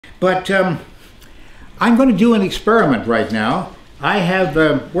But I'm going to do an experiment right now. I have,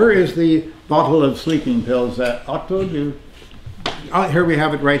 where is the bottle of sleeping pills that Otto, oh, here we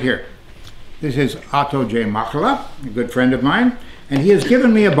have it right here. This is Otto J. Makala, a good friend of mine, and he has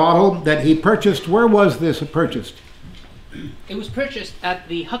given me a bottle that he purchased. Where was this purchased? It was purchased at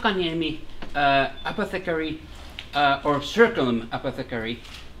the Hakaniemi apothecary, or Circulum apothecary,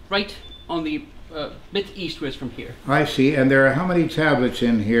 right on the bit eastwards from here. I see, and there are how many tablets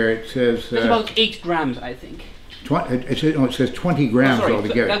in here? It says... There's about 8 grams, I think. It says 20 grams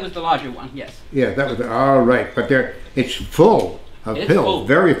altogether. That was the larger one, yes. Yeah, that was, all right, but it's full of pills, full.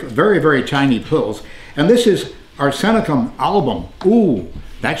 Very, very, very tiny pills. And this is Arsenicum album. Ooh,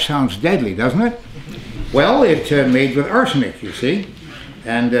 that sounds deadly, doesn't it? Well, it's made with arsenic, you see,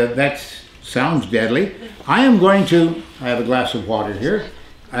 and that sounds deadly. I am going to, I have a glass of water here.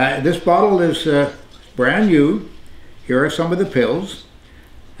 This bottle is brand new. Here are some of the pills,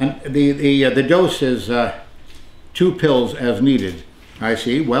 and the dose is 2 pills as needed. I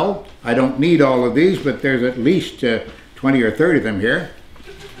see. Well, I don't need all of these, but there's at least 20 or 30 of them here.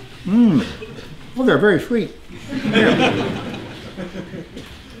 Well, they're very sweet. Yeah.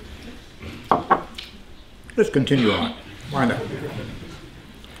 Let's continue on. Why not?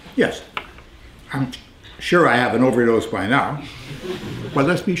 Yes. I'm sure I have an overdose by now, but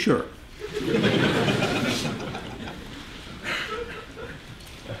let's be sure.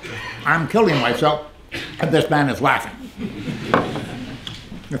 I'm killing myself, and this man is laughing.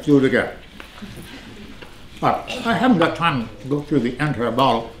 Let's do it again. But I haven't got time to go through the entire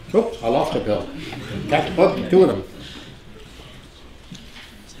bottle. Oops, I lost a pill. Okay, oh, 2 of them.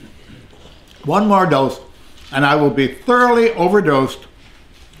 One more dose, and I will be thoroughly overdosed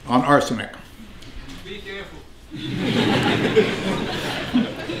on arsenic. Be careful.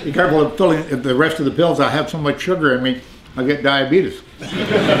 Be careful of filling the rest of the pills. I have so much sugar in me, I'll get diabetes.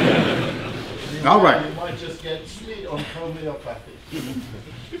 All right. You might just get sweet on homeopathy.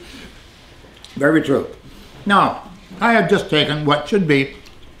 Very true. Now, I have just taken what should be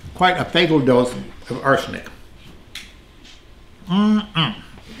quite a fatal dose of arsenic.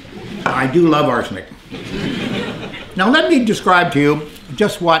 I do love arsenic. Now let me describe to you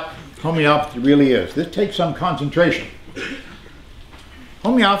just what homeopathy really is. This takes some concentration.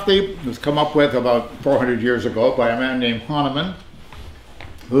 Homeopathy was come up with about 400 years ago by a man named Hahnemann,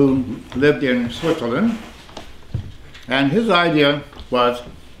 who lived in Switzerland, and his idea was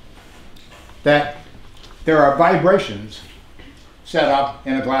that there are vibrations set up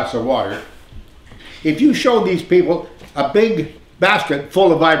in a glass of water. If you showed these people a big basket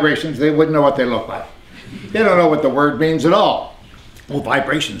full of vibrations, they wouldn't know what they look like. They don't know what the word means at all. Oh,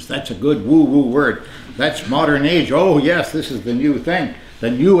 vibrations, that's a good woo-woo word. That's modern age. Oh yes, this is the new thing. The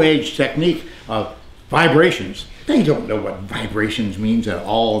new age technique of vibrations. They don't know what vibrations means at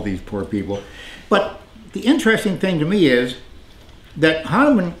all, these poor people. But the interesting thing to me is that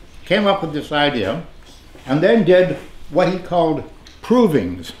Hahnemann came up with this idea and then did what he called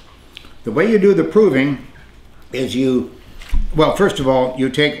provings. The way you do the proving is well, first of all, you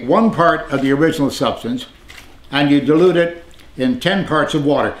take 1 part of the original substance and you dilute it in 10 parts of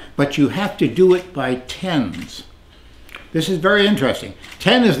water, but you have to do it by tens. This is very interesting.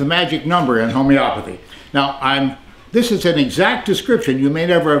 10 is the magic number in homeopathy. Now, this is an exact description. You may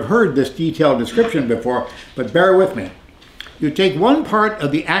never have heard this detailed description before, but bear with me. You take 1 part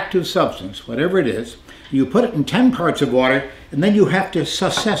of the active substance, whatever it is, you put it in 10 parts of water, and then you have to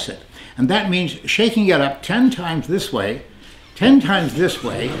success it. And that means shaking it up 10 times this way, 10 times this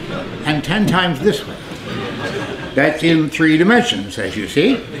way, and 10 times this way. That's in 3 dimensions, as you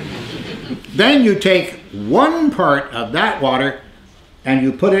see. Then you take 1 part of that water and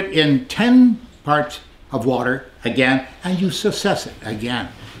you put it in 10 parts of water again, and you success it again,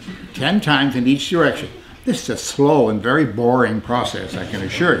 10 times in each direction. This is a slow and very boring process, I can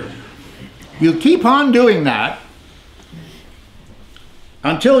assure you. You keep on doing that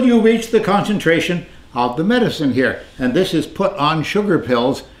until you reach the concentration of the medicine here. And this is put on sugar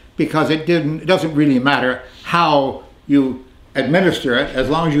pills because it doesn't really matter how you administer it as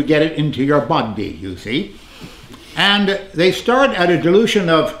long as you get it into your body, you see. And they start at a dilution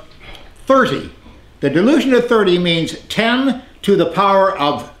of 30. The dilution of 30 means 10 to the power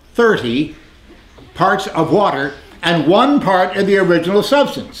of 30 parts of water and 1 part of the original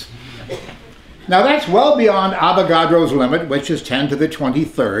substance. Now that's well beyond Avogadro's limit, which is 10 to the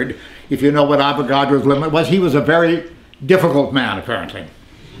 23rd. If you know what Avogadro's limit was, he was a very difficult man, apparently.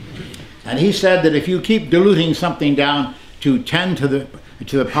 And he said that if you keep diluting something down to 10 to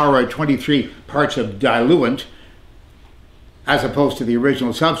the power of 23 parts of diluent, as opposed to the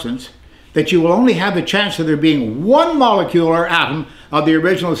original substance, that you will only have the chance of there being 1 molecule or atom of the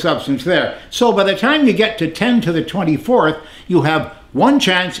original substance there. So by the time you get to 10 to the 24th, you have one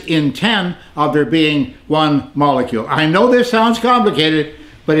chance in 10 of there being one molecule. I know this sounds complicated,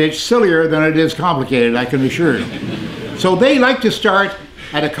 but it's sillier than it is complicated, I can assure you. So they like to start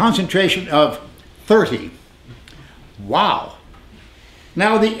at a concentration of 30. Wow.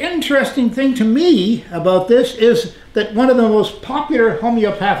 Now the interesting thing to me about this is that one of the most popular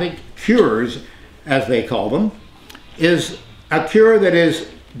homeopathic cures, as they call them, is a cure that is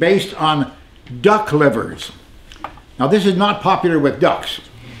based on duck livers. Now this is not popular with ducks,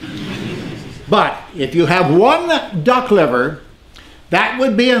 but if you have one duck liver, that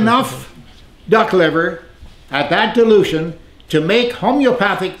would be enough duck liver at that dilution to make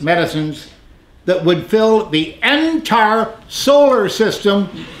homeopathic medicines that would fill the entire solar system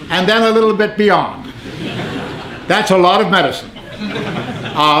and then a little bit beyond. That's a lot of medicine.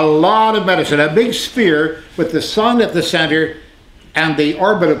 A lot of medicine. A big sphere with the sun at the center and the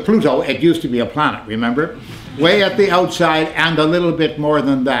orbit of Pluto, it used to be a planet, remember? Way at the outside and a little bit more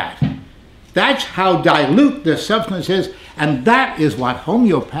than that. That's how dilute this substance is, and that is what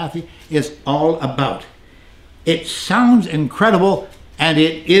homeopathy is all about. It sounds incredible, and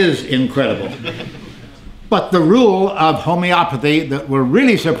it is incredible. But the rule of homeopathy that will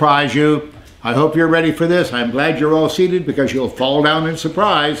really surprise you, I hope you're ready for this. I'm glad you're all seated because you'll fall down in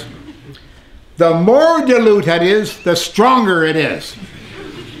surprise. The more dilute it is, the stronger it is.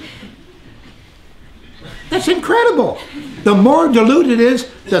 That's incredible. The more dilute it is,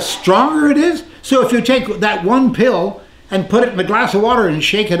 the stronger it is. So if you take that one pill and put it in a glass of water and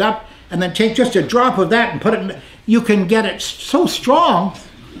shake it up, and then take just a drop of that and put it in, you can get it so strong.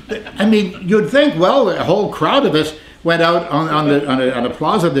 I mean, you'd think, well, a whole crowd of us went out on a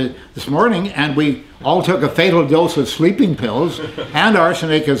plaza this morning, and we all took a fatal dose of sleeping pills and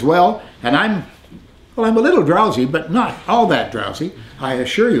arsenic as well. And I'm a little drowsy, but not all that drowsy, I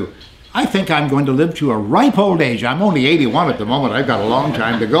assure you. I think I'm going to live to a ripe old age. I'm only 81 at the moment. I've got a long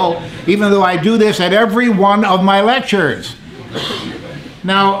time to go, even though I do this at every one of my lectures.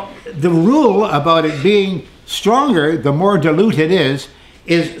 Now, the rule about it being stronger, the more dilute it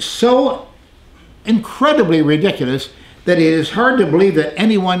is so incredibly ridiculous that it is hard to believe that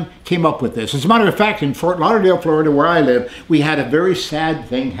anyone came up with this. As a matter of fact, in Fort Lauderdale, Florida, where I live, we had a very sad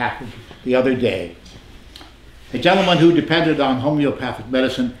thing happen the other day. A gentleman who depended on homeopathic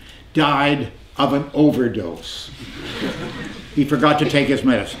medicine died of an overdose. He forgot to take his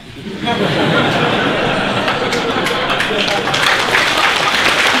medicine.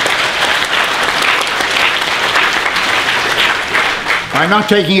 By not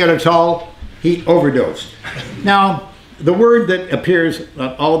taking it at all, he overdosed. Now, the word that appears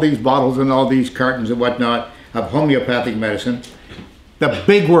on all these bottles and all these cartons and whatnot of homeopathic medicine, the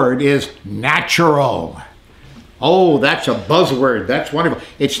big word is natural. Oh, that's a buzzword. That's wonderful.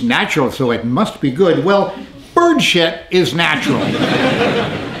 It's natural, so it must be good. Well, bird shit is natural.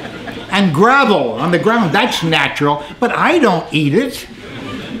 And gravel on the ground, that's natural, but I don't eat it.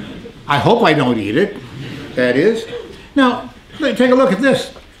 I hope I don't eat it, that is. Now, take a look at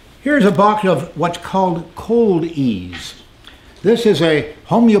this. Here's a box of what's called Cold Ease. This is a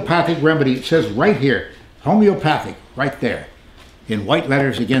homeopathic remedy. It says right here, homeopathic, right there, in white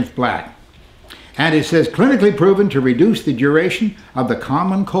letters against black. And it says clinically proven to reduce the duration of the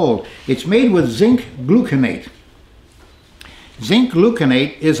common cold. It's made with zinc gluconate. Zinc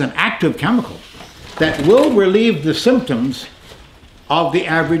gluconate is an active chemical that will relieve the symptoms of the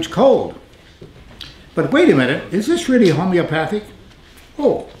average cold. But wait a minute, is this really homeopathic?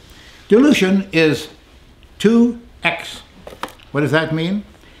 Oh, dilution is 2x. What does that mean?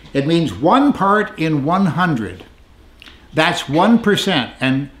 It means 1 part in 100. That's 1%,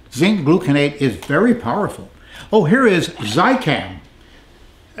 and zinc gluconate is very powerful. Oh, here is Zicam.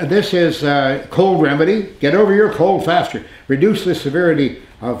 This is a cold remedy. Get over your cold faster. Reduce the severity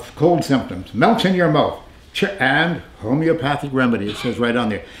of cold symptoms. Melts in your mouth. And homeopathic remedy, it says right on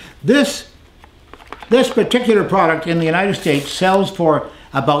there. This particular product in the United States sells for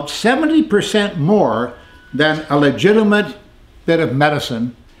about 70% more than a legitimate bit of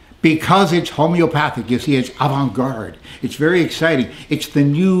medicine because it's homeopathic. You see, it's avant-garde. It's very exciting. It's the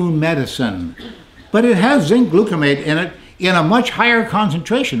new medicine. But it has zinc gluconate in it in a much higher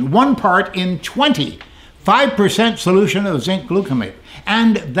concentration, 1 part in 20. 5% solution of zinc gluconate.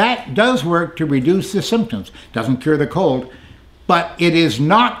 And that does work to reduce the symptoms. Doesn't cure the cold, but it is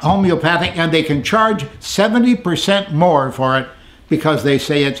not homeopathic, and they can charge 70% more for it because they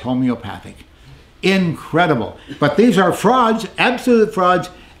say it's homeopathic. Incredible. But these are frauds, absolute frauds,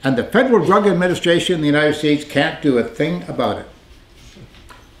 and the Federal Drug Administration in the United States can't do a thing about it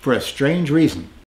for a strange reason.